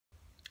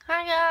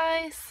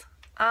guys.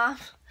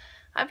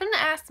 I've been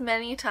asked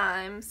many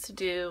times to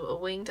do a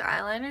winged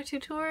eyeliner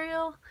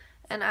tutorial,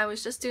 and I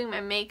was just doing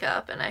my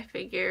makeup and I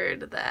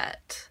figured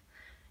that,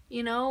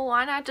 you know,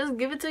 why not just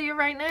give it to you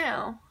right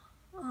now?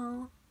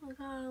 Oh, I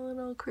got a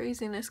little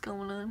craziness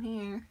going on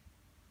here.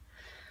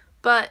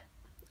 But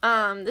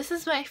this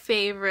is my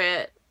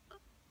favorite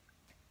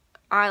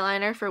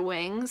eyeliner for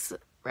wings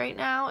right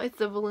now. It's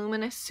the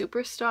Voluminous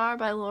Superstar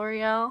by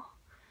L'Oreal.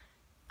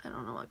 I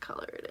don't know what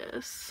color it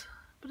is,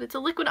 but it's a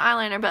liquid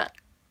eyeliner, but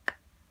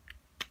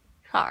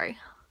sorry.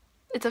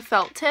 It's a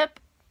felt tip,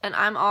 and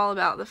I'm all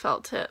about the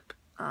felt tip.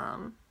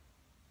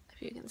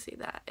 If you can see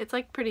that. It's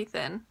like pretty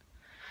thin.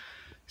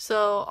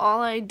 So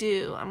all I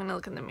do, I'm gonna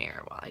look in the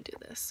mirror while I do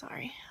this,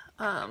 sorry.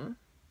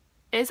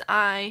 Is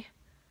I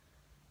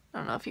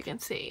don't know if you can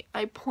see,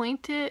 I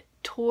point it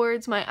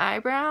towards my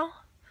eyebrow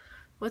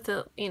with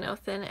a,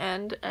 thin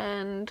end,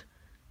 and,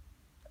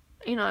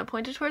 I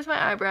point it towards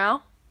my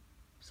eyebrow.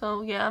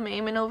 So yeah, I'm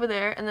aiming over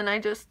there, and then I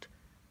just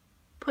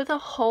put the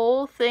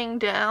whole thing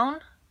down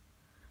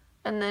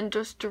and then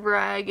just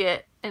drag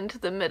it into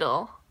the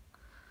middle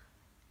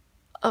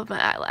of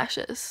my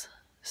eyelashes.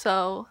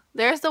 So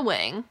there's the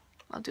wing.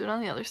 I'll do it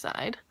on the other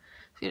side.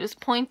 So you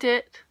just point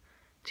it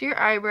to your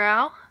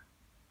eyebrow,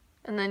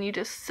 and then you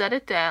just set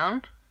it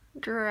down,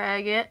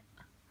 drag it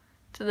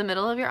to the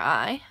middle of your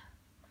eye.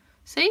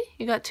 See?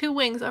 You got two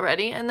wings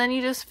already, and then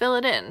you just fill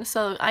it in.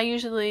 So I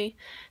usually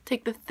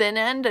take the thin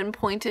end and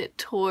point it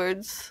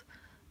towards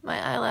my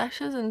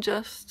eyelashes and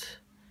just,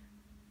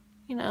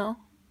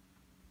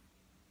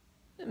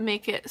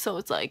 make it so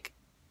it's like,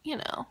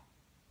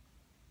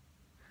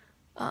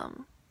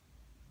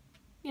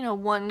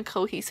 one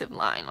cohesive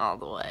line all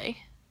the way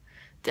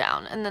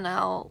down. And then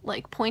I'll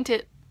like point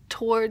it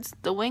towards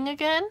the wing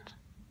again.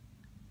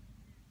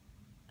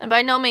 And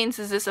by no means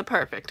is this a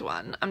perfect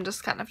one. I'm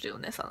just kind of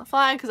doing this on the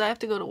fly because I have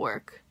to go to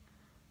work.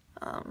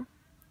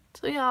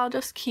 So yeah, I'll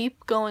just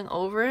keep going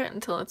over it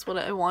until it's what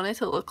I want it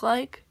to look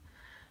like.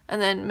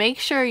 And then make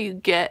sure you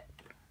get,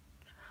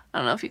 I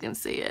don't know if you can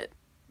see it,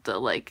 the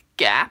like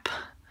gap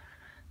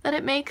that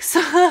it makes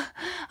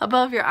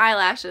above your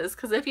eyelashes.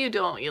 Because if you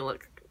don't, you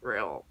look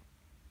real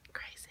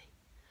crazy.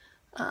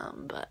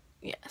 But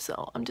yeah,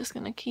 so I'm just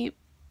going to keep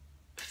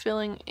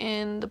filling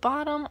in the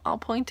bottom. I'll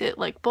point it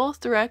like both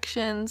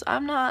directions.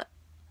 I'm not,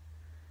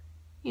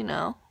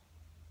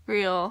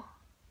 real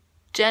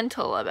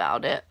gentle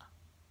about it.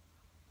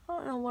 I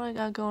don't know what I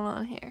got going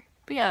on here.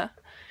 But yeah,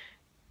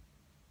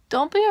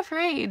 don't be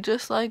afraid.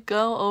 Just like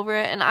go over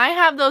it. And I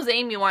have those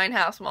Amy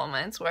Winehouse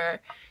moments where,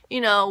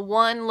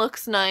 one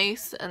looks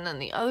nice and then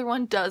the other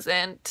one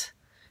doesn't.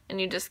 And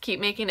you just keep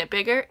making it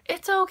bigger.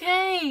 It's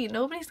okay.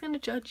 Nobody's going to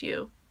judge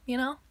you,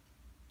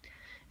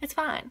 It's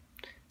fine.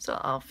 So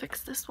I'll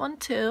fix this one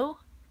too.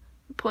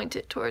 Point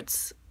it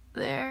towards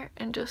there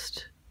and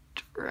just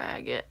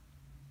drag it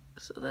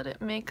so that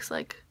it makes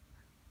like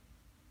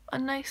a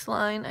nice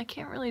line. I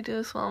can't really do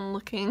this while I'm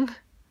looking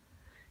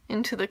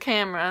into the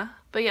camera,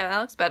 but yeah,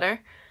 that looks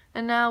better.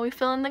 And now we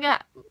fill in the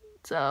gap.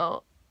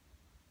 So,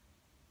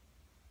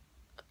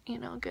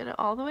 get it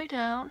all the way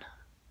down.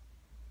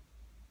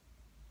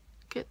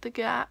 Get the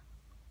gap.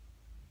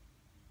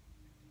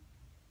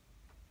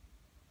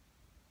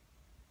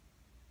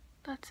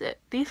 That's it.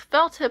 These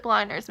felt tip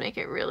liners make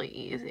it really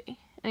easy.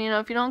 And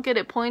if you don't get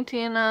it pointy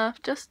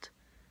enough, just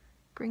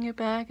bring it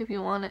back. If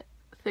you want it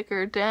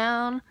thicker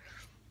down,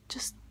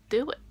 just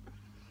do it.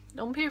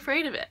 Don't be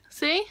afraid of it.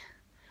 See?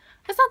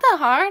 It's not that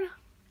hard.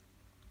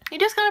 You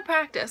just gotta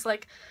practice.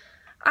 Like,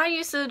 I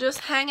used to just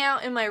hang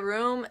out in my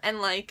room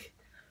and like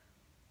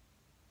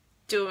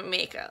do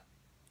makeup.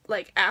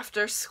 Like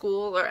after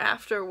school or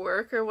after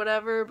work or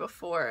whatever,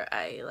 before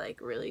I like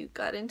really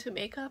got into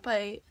makeup,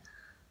 I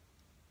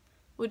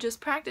would just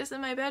practice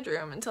in my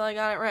bedroom until I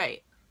got it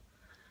right.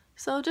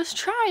 So just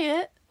try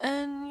it,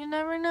 and you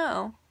never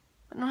know.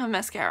 I don't have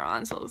mascara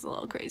on, so it's a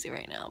little crazy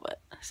right now,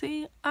 but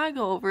see, I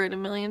go over it a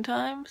million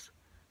times.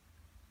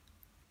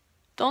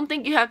 Don't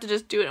think you have to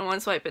just do it in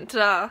one swipe and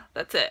ta-da,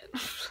 that's it.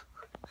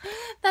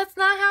 That's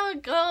not how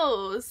it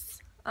goes.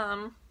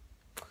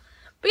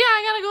 But yeah,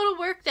 I gotta go to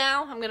work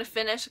now. I'm gonna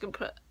finish. I'm gonna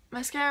put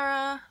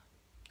mascara,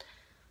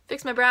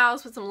 fix my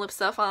brows, put some lip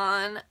stuff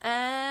on,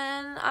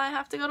 and I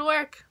have to go to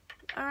work.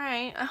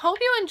 Alright, I hope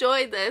you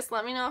enjoyed this.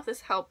 Let me know if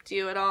this helped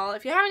you at all.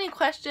 If you have any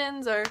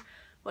questions or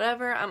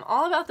whatever, I'm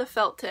all about the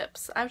felt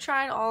tips. I've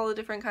tried all the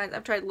different kinds.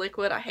 I've tried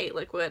liquid. I hate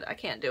liquid. I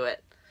can't do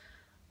it.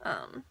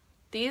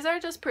 These are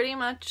just pretty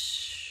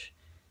much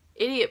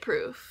idiot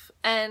proof.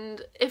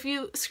 And if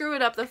you screw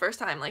it up the first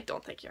time, like,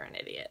 don't think you're an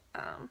idiot.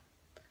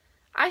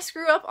 I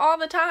screw up all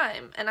the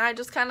time, and I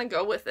just kind of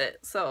go with it.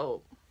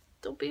 So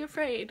don't be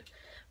afraid.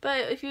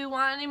 But if you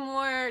want any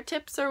more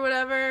tips or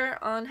whatever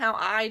on how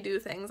I do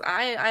things,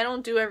 I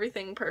don't do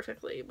everything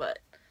perfectly, but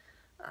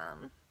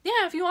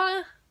yeah, if you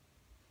want to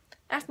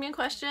ask me a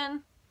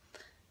question,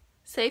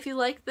 say if you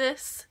like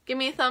this, give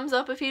me a thumbs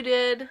up if you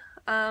did.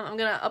 I'm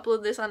gonna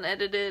upload this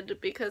unedited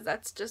because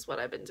that's just what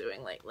I've been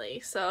doing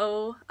lately.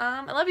 So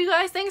I love you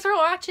guys. Thanks for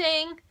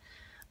watching.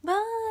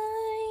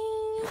 Bye.